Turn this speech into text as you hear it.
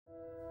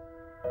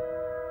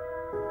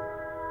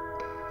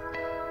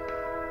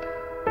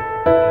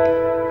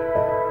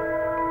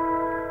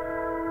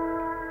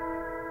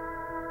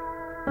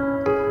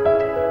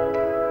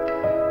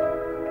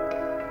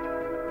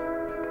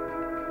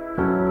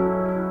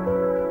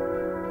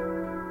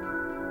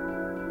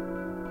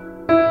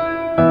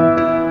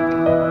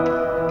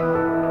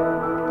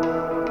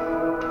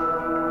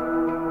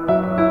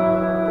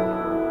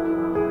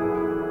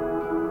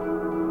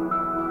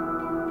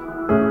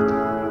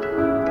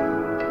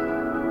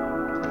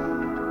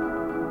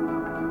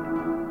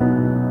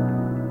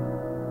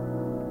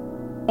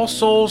All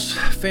Souls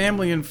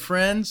family and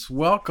friends,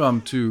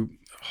 welcome to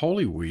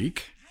Holy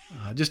Week.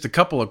 Just a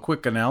couple of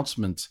quick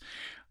announcements.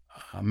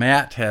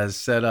 Matt has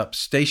set up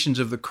Stations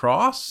of the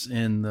Cross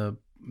in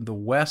the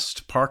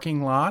west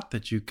parking lot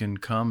that you can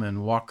come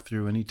and walk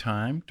through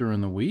anytime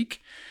during the week.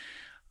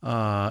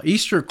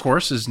 Easter, of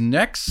course, is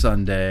next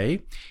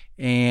Sunday,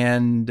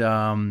 and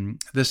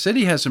the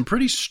city has some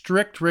pretty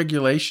strict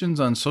regulations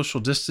on social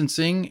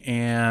distancing,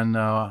 and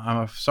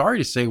I'm sorry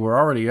to say we're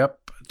already up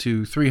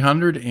to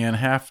 300 and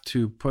have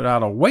to put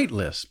out a wait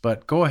list.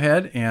 But go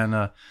ahead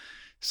and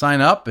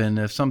sign up, and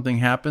if something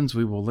happens,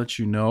 we will let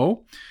you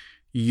know.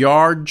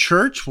 Yard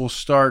Church will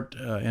start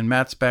in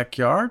Matt's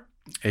backyard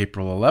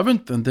April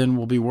 11th, and then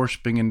we'll be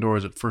worshiping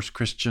indoors at First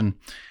Christian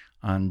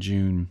on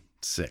June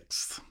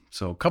 6th.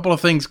 So a couple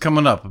of things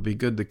coming up. It'll be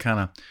good to kind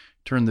of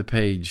turn the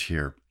page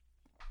here.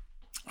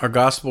 Our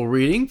gospel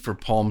reading for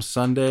Palm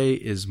Sunday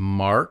is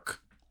Mark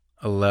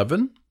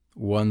 11,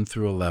 1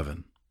 through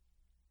 11.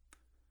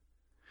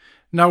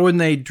 Now when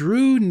they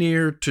drew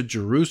near to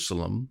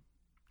Jerusalem,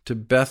 to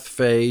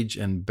Bethphage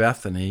and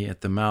Bethany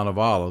at the Mount of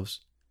Olives,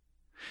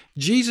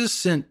 Jesus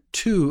sent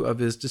 2 of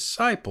his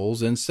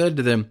disciples and said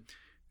to them,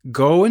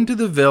 "Go into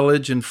the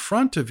village in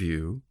front of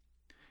you,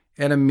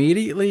 and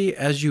immediately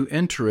as you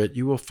enter it,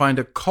 you will find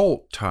a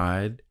colt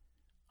tied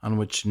on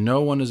which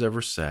no one has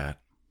ever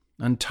sat.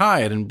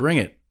 Untie it and bring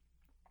it.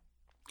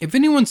 If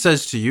anyone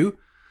says to you,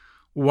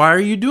 'Why are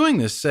you doing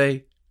this?'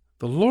 say,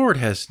 'The Lord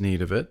has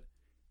need of it,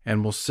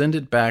 and will send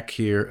it back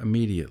here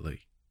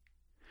immediately.'"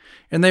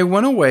 And they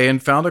went away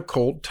and found a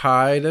colt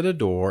tied at a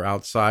door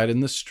outside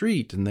in the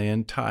street, and they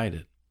untied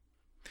it.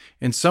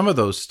 And some of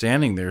those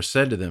standing there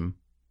said to them,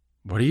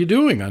 "What are you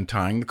doing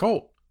untying the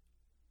colt?"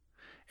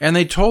 And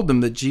they told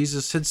them that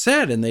Jesus had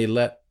said, and they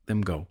let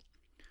them go.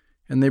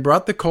 And they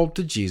brought the colt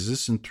to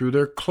Jesus and threw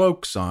their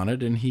cloaks on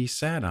it, and he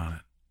sat on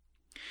it.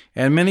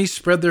 And many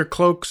spread their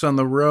cloaks on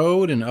the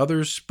road, and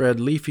others spread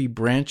leafy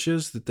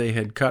branches that they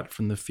had cut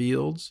from the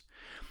fields.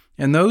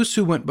 And those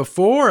who went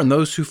before and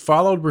those who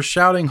followed were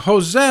shouting,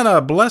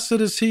 "Hosanna! Blessed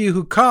is he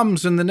who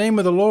comes in the name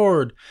of the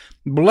Lord.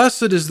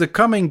 Blessed is the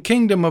coming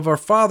kingdom of our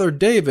father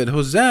David.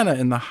 Hosanna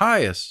in the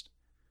highest."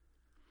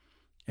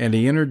 And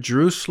he entered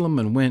Jerusalem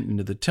and went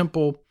into the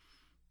temple.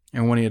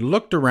 And when he had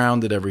looked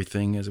around at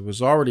everything, as it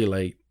was already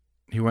late,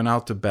 he went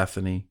out to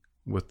Bethany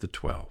with the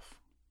 12.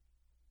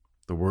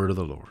 The word of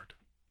the Lord.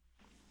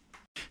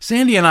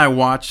 Sandy and I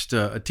watched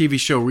a TV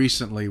show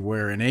recently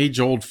where an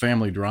age-old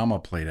family drama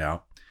played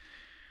out.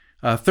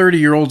 A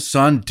 30-year-old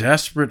son,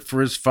 desperate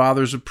for his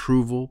father's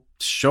approval,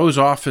 shows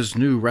off his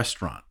new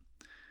restaurant.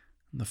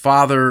 The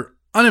father,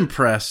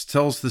 unimpressed,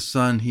 tells the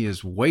son he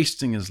is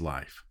wasting his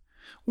life.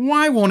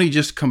 Why won't he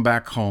just come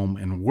back home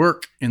and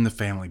work in the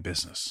family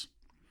business?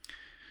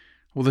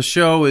 Well, the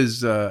show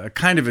is a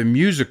kind of a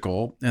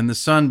musical, and the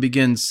son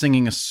begins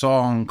singing a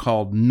song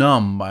called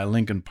 "Numb" by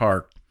Linkin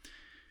Park.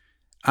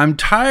 "I'm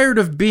tired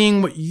of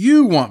being what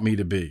you want me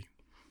to be,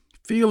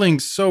 feeling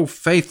so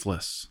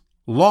faithless,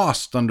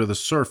 lost under the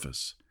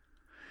surface.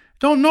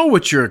 Don't know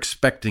what you're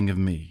expecting of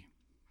me.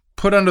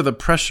 Put under the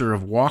pressure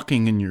of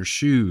walking in your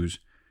shoes.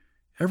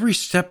 Every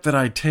step that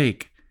I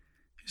take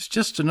is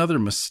just another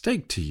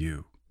mistake to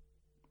you."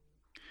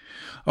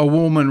 A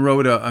woman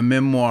wrote a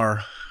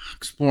memoir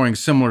exploring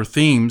similar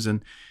themes,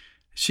 and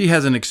she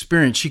has an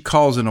experience she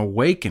calls an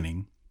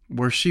awakening,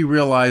 where she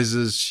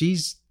realizes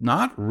she's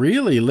not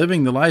really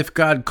living the life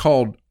God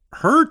called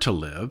her to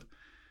live.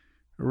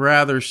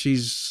 Rather,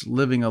 she's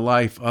living a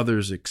life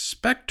others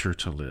expect her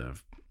to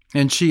live.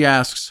 And she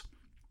asks,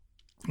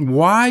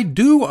 "Why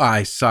do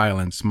I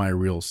silence my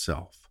real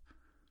self?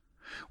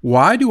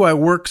 Why do I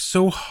work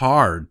so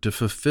hard to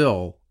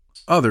fulfill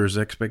others'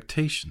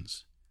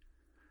 expectations?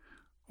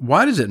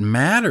 Why does it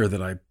matter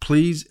that I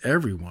please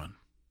everyone?"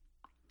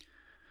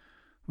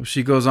 Well,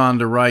 she goes on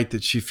to write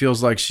that she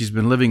feels like she's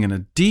been living in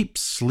a deep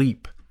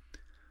sleep,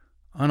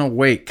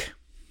 unawake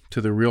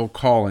to the real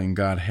calling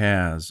God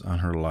has on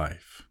her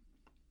life.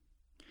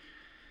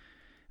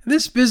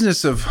 This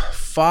business of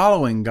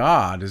following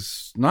God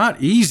is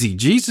not easy.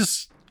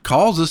 Jesus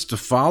calls us to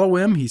follow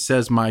him. He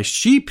says, "My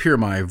sheep hear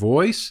my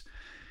voice."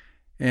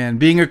 And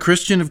being a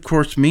Christian, of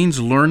course,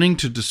 means learning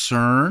to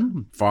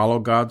discern, follow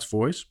God's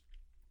voice.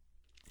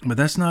 But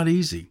that's not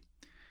easy.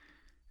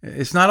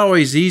 It's not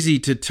always easy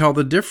to tell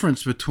the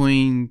difference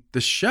between the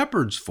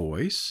shepherd's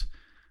voice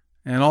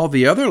and all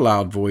the other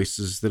loud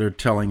voices that are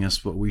telling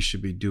us what we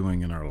should be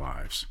doing in our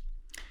lives.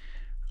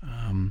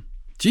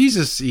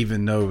 Jesus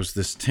even knows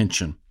this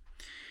tension.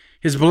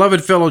 His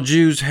beloved fellow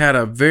Jews had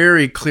a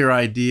very clear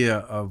idea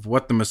of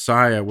what the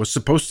Messiah was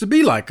supposed to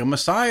be like. A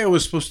Messiah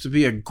was supposed to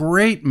be a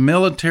great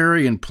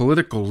military and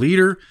political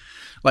leader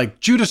like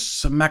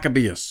Judas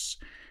Maccabeus.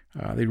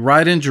 They'd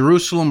ride in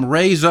Jerusalem,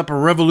 raise up a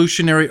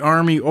revolutionary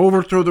army,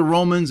 overthrow the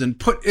Romans, and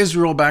put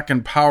Israel back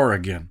in power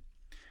again.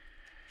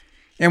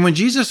 And when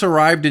Jesus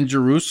arrived in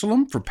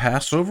Jerusalem for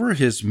Passover,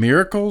 his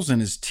miracles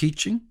and his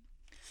teaching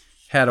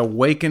had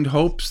awakened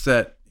hopes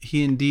that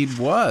he indeed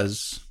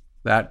was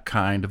that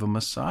kind of a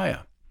Messiah.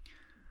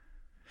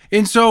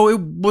 And so it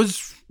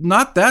was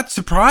not that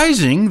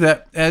surprising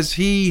that as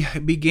he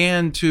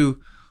began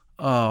to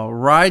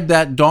ride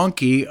that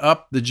donkey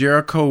up the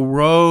Jericho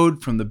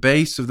road from the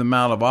base of the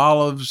Mount of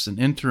Olives and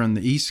entering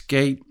the east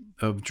gate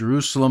of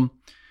Jerusalem,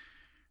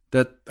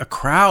 that a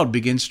crowd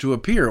begins to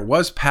appear. It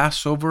was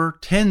Passover.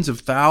 Tens of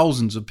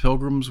thousands of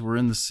pilgrims were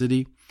in the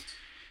city.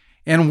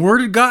 And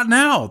word had gotten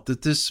out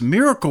that this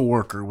miracle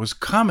worker was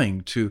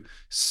coming to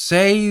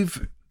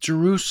save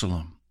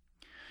Jerusalem.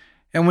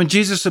 And when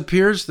Jesus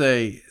appears,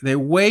 they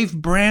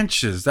wave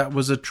branches. That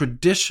was a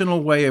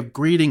traditional way of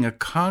greeting a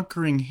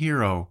conquering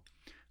hero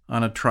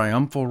on a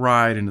triumphal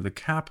ride into the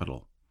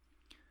capital.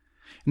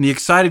 And the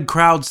excited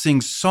crowd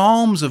sings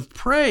psalms of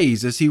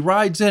praise as he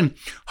rides in.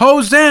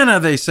 Hosanna,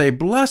 they say,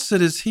 blessed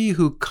is he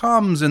who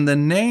comes in the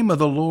name of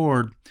the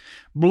Lord.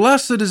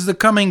 Blessed is the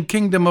coming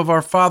kingdom of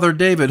our father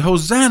David.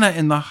 Hosanna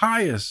in the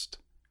highest.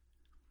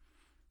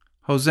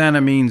 Hosanna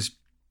means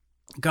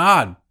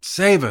God,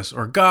 save us,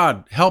 or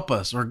God, help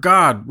us, or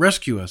God,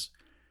 rescue us.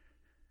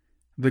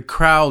 The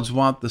crowds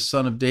want the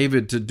Son of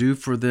David to do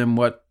for them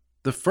what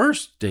the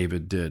first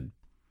David did.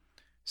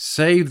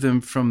 Save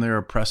them from their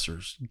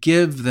oppressors.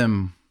 Give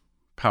them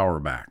power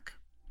back.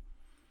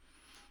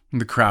 And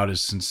the crowd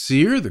is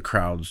sincere. The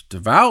crowd's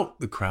devout.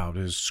 The crowd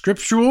is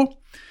scriptural.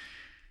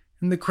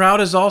 And the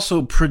crowd is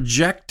also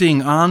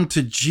projecting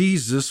onto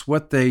Jesus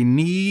what they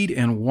need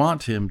and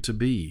want him to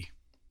be.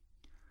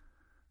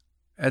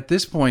 At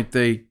this point,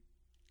 they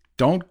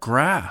don't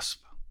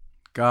grasp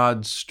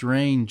God's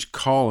strange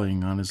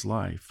calling on his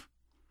life.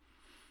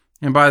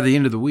 And by the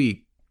end of the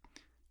week,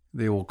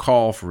 they will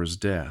call for his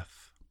death.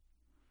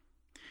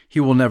 He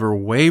will never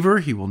waver.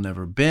 He will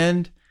never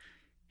bend.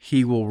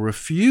 He will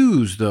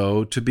refuse,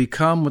 though, to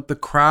become what the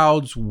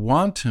crowds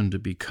want him to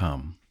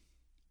become,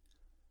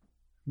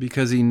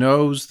 because he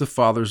knows the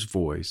Father's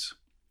voice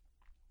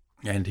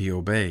and he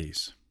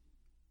obeys.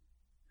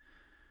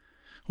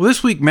 Well,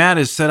 this week, Matt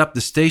has set up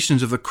the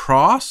Stations of the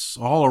Cross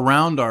all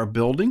around our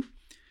building,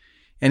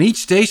 and each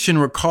station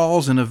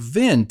recalls an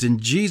event in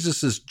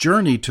Jesus'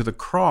 journey to the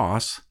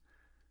cross.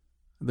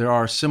 There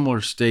are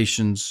similar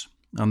stations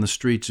on the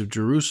streets of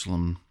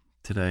Jerusalem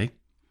today.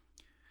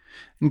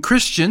 And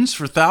Christians,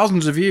 for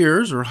thousands of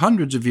years or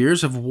hundreds of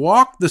years, have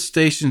walked the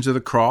Stations of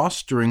the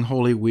Cross during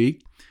Holy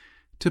Week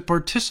to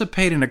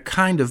participate in a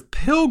kind of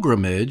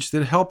pilgrimage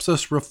that helps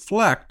us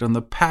reflect on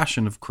the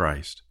passion of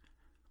Christ.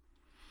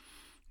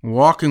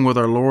 Walking with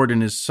our Lord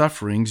in his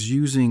sufferings,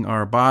 using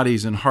our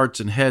bodies and hearts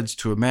and heads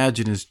to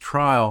imagine his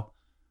trial,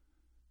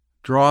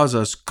 draws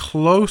us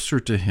closer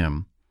to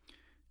him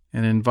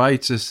and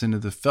invites us into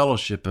the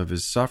fellowship of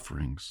his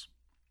sufferings.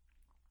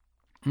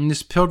 And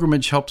this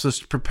pilgrimage helps us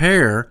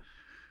prepare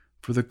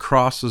for the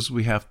crosses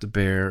we have to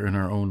bear in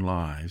our own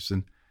lives.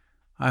 And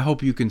I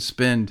hope you can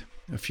spend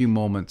a few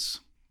moments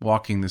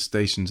walking the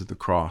Stations of the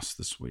Cross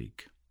this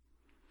week.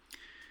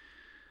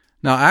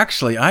 Now,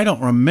 actually, I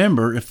don't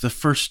remember if the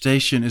first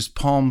station is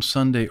Palm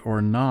Sunday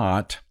or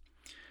not,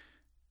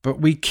 but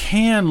we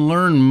can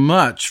learn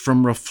much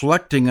from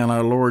reflecting on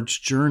our Lord's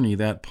journey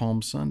that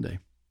Palm Sunday.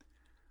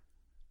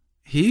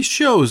 He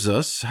shows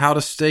us how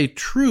to stay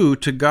true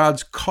to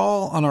God's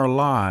call on our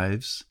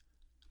lives,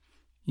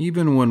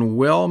 even when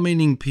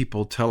well-meaning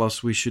people tell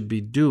us we should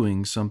be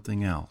doing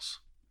something else.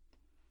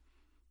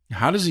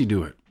 How does he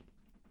do it?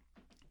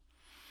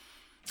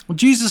 Well,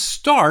 Jesus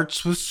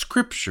starts with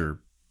Scripture.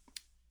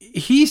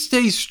 He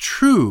stays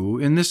true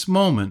in this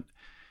moment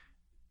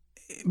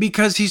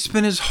because he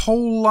spent his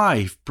whole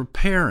life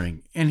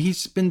preparing, and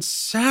he's been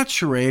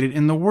saturated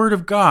in the Word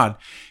of God.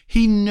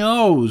 He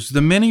knows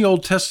the many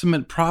Old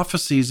Testament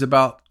prophecies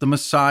about the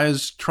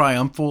Messiah's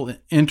triumphal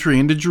entry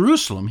into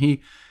Jerusalem.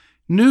 He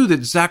knew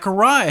that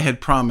Zechariah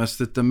had promised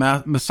that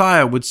the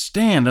Messiah would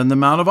stand on the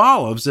Mount of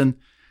Olives and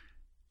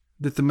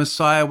that the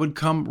Messiah would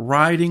come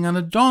riding on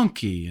a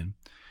donkey.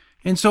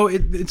 And so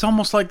it's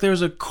almost like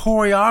there's a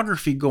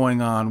choreography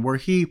going on where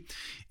he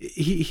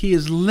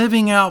is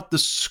living out the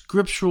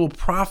scriptural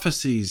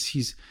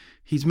prophecies.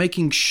 He's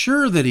making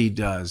sure that he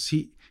does.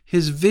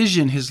 His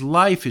vision, his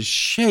life is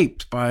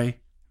shaped by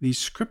these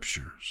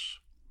scriptures.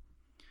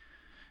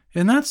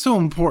 And that's so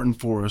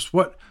important for us.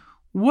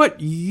 What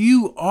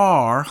you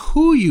are,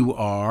 who you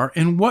are,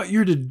 and what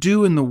you're to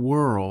do in the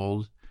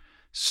world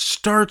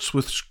starts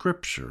with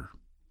Scripture.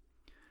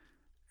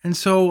 And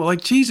so,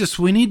 like Jesus,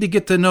 we need to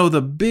get to know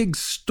the big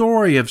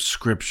story of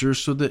Scripture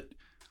so that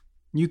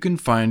you can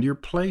find your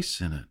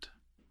place in it.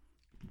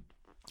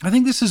 I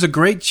think this is a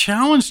great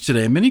challenge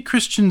today. Many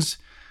Christians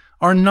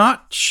are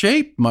not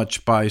shaped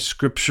much by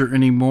Scripture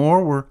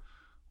anymore.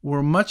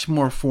 We're much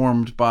more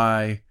formed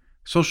by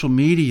social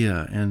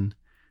media and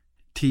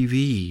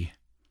TV.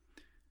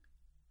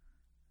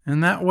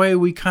 And that way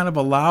we kind of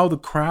allow the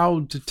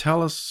crowd to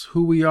tell us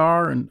who we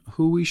are and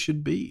who we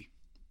should be.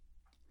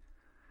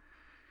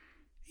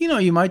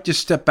 You might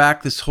just step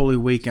back this Holy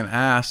Week and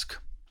ask,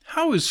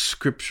 how is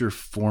Scripture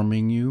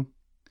forming you?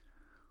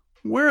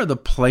 Where are the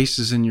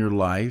places in your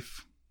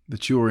life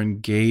that you are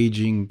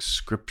engaging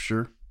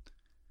Scripture?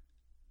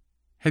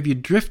 Have you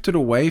drifted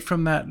away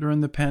from that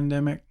during the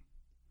pandemic?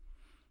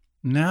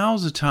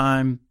 now's the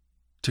time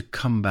to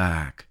come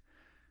back,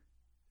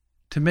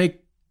 to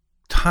make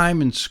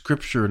time in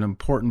Scripture an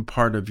important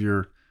part of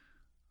your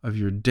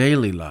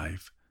daily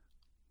life,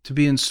 to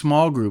be in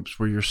small groups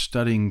where you're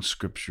studying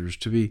Scriptures,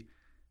 to be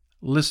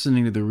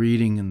listening to the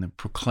reading and the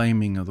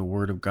proclaiming of the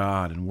Word of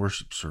God in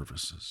worship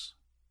services.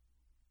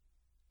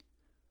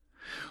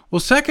 Well,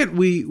 second,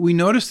 we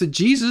notice that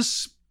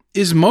Jesus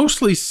is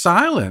mostly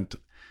silent.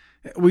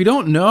 We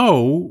don't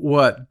know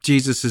what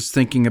Jesus is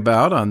thinking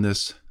about on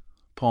this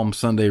Palm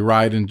Sunday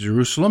ride in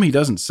Jerusalem. He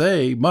doesn't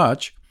say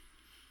much.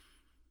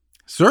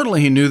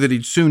 Certainly he knew that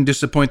he'd soon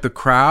disappoint the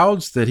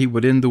crowds, that he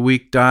would end the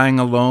week dying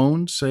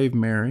alone, save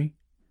Mary.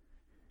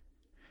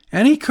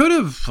 And he could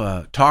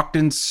have talked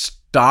and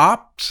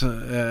stopped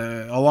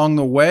along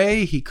the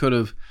way. He could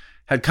have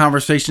had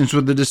conversations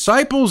with the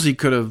disciples. He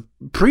could have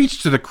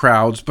preached to the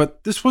crowds,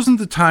 but this wasn't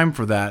the time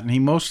for that, and he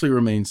mostly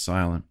remained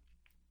silent.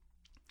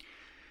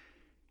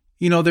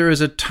 You know, there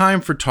is a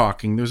time for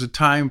talking, there's a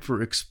time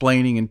for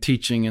explaining and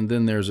teaching, and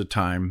then there's a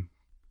time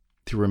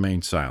to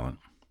remain silent.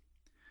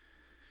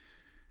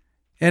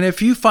 And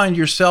if you find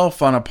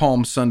yourself on a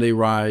Palm Sunday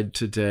ride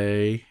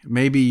today,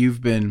 maybe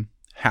you've been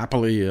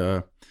happily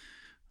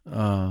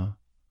kind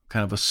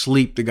of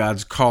asleep to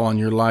God's call on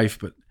your life,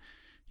 but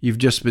you've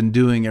just been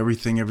doing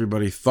everything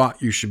everybody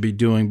thought you should be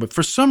doing. But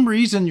for some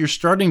reason, you're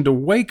starting to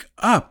wake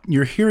up.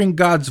 You're hearing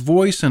God's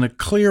voice in a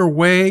clear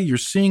way. You're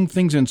seeing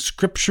things in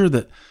Scripture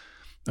that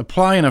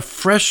apply in a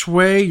fresh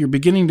way. You're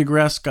beginning to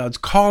grasp God's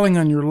calling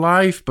on your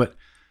life, but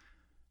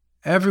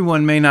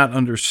everyone may not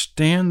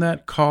understand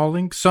that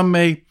calling. Some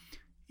may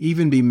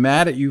even be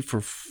mad at you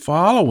for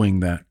following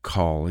that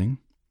calling.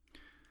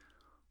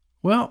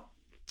 Well,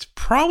 it's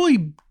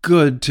probably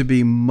good to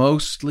be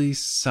mostly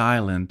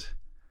silent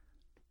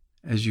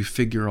as you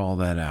figure all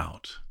that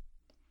out.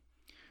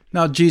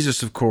 Now,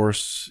 Jesus, of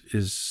course,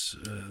 is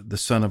the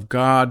Son of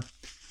God.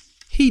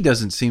 He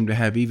doesn't seem to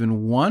have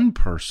even one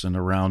person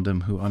around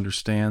him who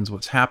understands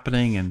what's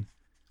happening, and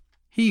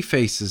he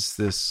faces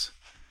this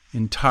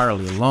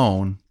entirely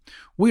alone.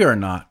 We are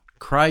not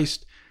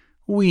Christ.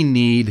 We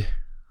need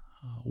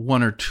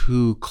one or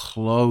two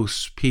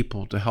close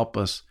people to help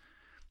us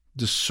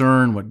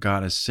discern what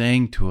God is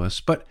saying to us.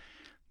 But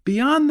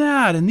beyond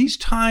that, in these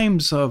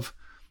times of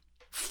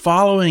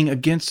following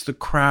against the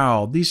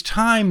crowd, these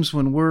times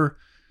when we're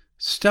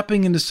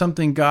stepping into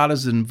something God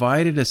has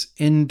invited us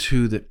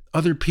into that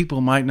other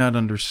people might not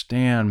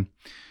understand,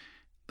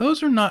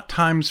 those are not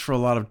times for a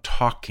lot of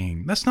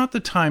talking. That's not the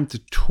time to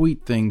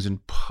tweet things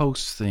and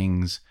post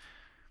things.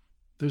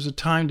 There's a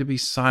time to be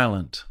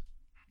silent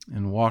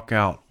and walk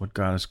out what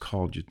God has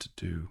called you to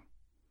do.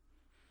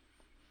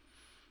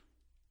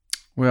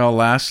 Well,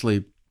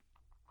 lastly,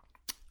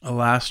 a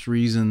last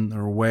reason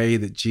or way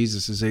that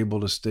Jesus is able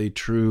to stay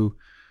true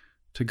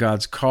to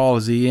God's call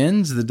is he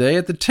ends the day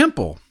at the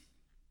temple.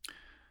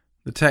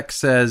 The text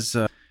says,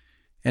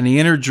 and he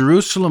entered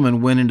Jerusalem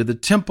and went into the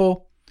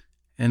temple,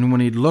 and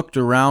when he'd looked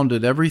around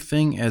at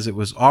everything, as it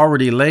was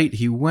already late,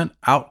 he went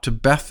out to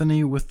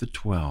Bethany with the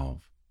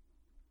 12.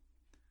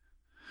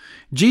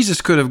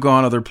 Jesus could have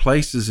gone other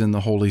places in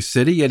the holy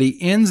city, yet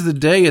he ends the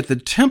day at the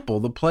temple,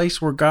 the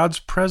place where God's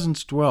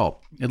presence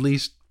dwelt, at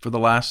least for the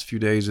last few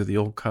days of the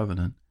Old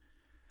Covenant.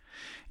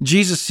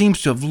 Jesus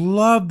seems to have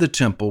loved the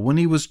temple. When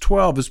he was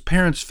 12, his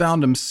parents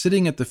found him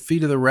sitting at the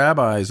feet of the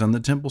rabbis on the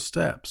temple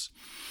steps.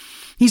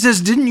 He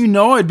says, "Didn't you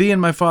know I'd be in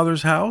my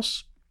Father's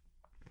house?"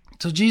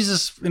 So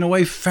Jesus, in a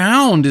way,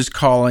 found his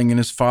calling in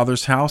his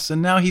Father's house,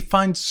 and now he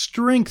finds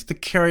strength to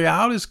carry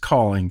out his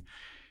calling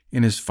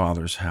in his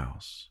Father's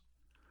house.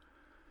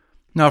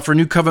 Now, for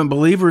New Covenant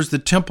believers, the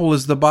temple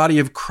is the body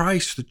of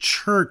Christ, the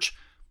church.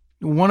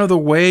 One of the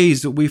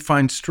ways that we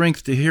find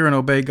strength to hear and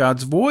obey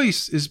God's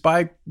voice is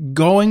by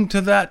going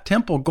to that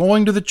temple,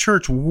 going to the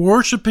church,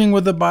 worshiping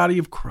with the body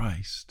of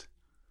Christ.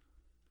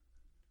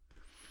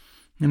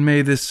 And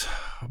may this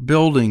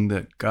building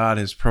that God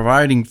is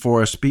providing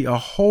for us be a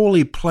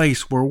holy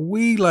place where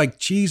we, like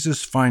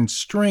Jesus, find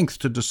strength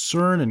to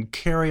discern and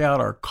carry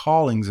out our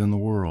callings in the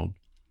world.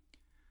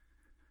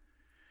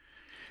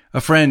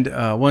 A friend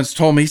once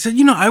told me, he said,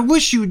 I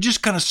wish you would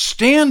just kind of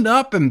stand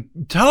up and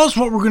tell us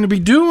what we're going to be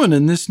doing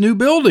in this new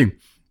building.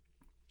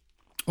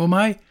 Well,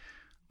 my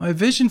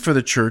vision for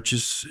the church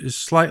is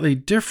slightly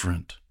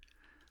different.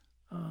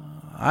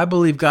 I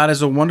believe God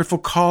has a wonderful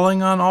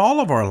calling on all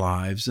of our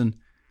lives, and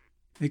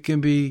it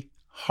can be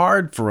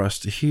hard for us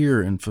to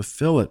hear and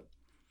fulfill it.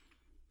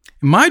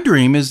 My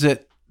dream is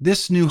that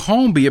this new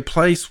home be a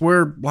place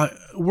where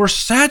we're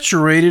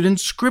saturated in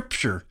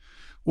Scripture,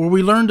 where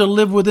we learn to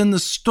live within the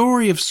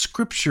story of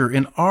Scripture,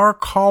 and our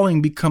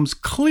calling becomes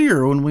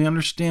clear when we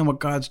understand what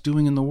God's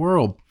doing in the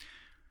world.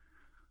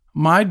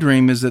 My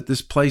dream is that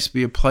this place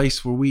be a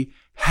place where we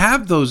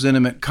have those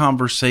intimate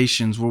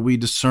conversations, where we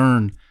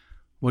discern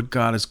what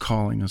God is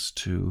calling us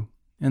to,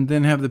 and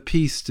then have the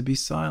peace to be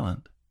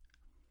silent.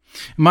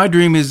 My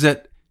dream is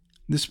that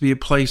this be a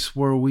place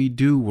where we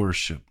do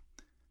worship,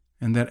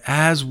 and that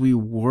as we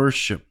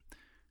worship,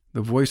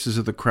 the voices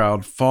of the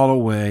crowd fall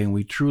away, and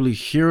we truly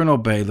hear and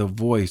obey the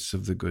voice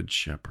of the Good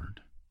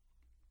Shepherd.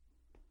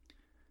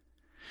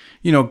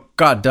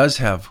 God does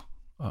have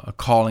a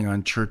calling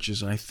on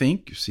churches, and I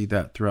think you see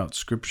that throughout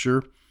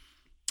Scripture.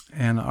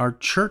 And our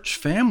church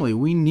family,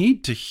 we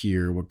need to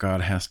hear what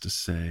God has to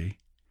say.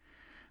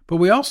 But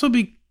we also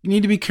need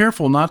to be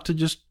careful not to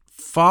just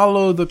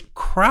follow the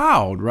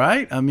crowd,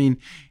 right? I mean,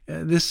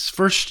 this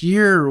first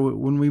year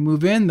when we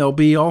move in, there'll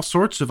be all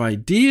sorts of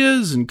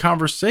ideas and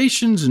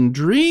conversations and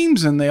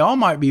dreams, and they all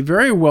might be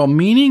very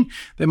well-meaning.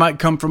 They might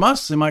come from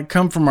us. They might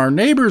come from our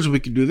neighbors.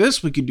 We could do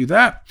this. We could do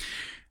that.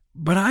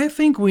 But I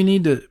think we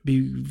need to be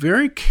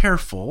very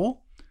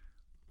careful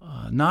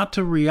not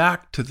to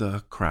react to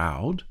the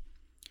crowd,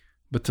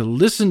 but to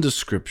listen to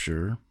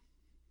Scripture,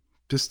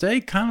 to stay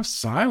kind of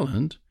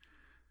silent,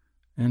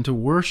 and to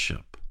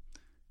worship.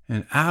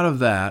 And out of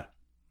that,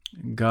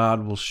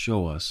 God will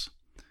show us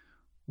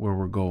where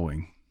we're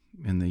going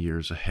in the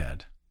years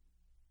ahead.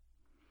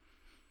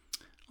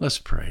 Let's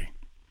pray.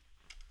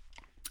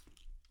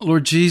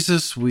 Lord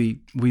Jesus, we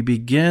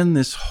begin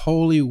this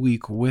Holy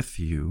Week with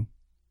you,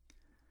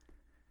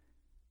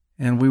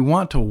 and we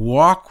want to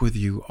walk with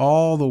you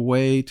all the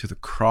way to the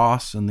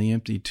cross and the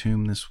empty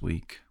tomb this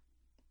week.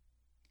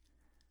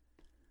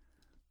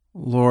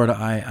 Lord,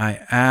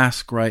 I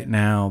ask right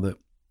now that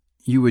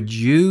you would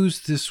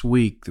use this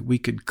week, that we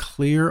could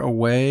clear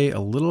away a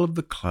little of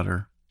the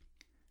clutter,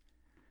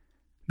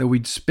 that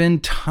we'd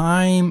spend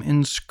time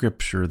in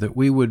Scripture, that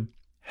we would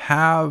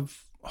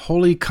have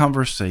holy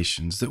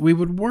conversations, that we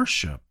would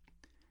worship,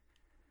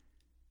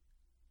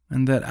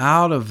 and that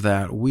out of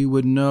that we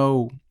would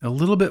know a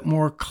little bit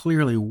more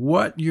clearly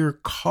what you're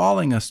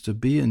calling us to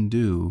be and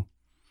do,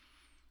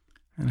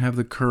 and have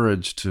the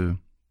courage to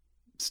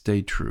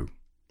stay true.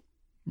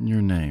 In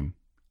your name,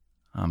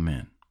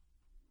 amen.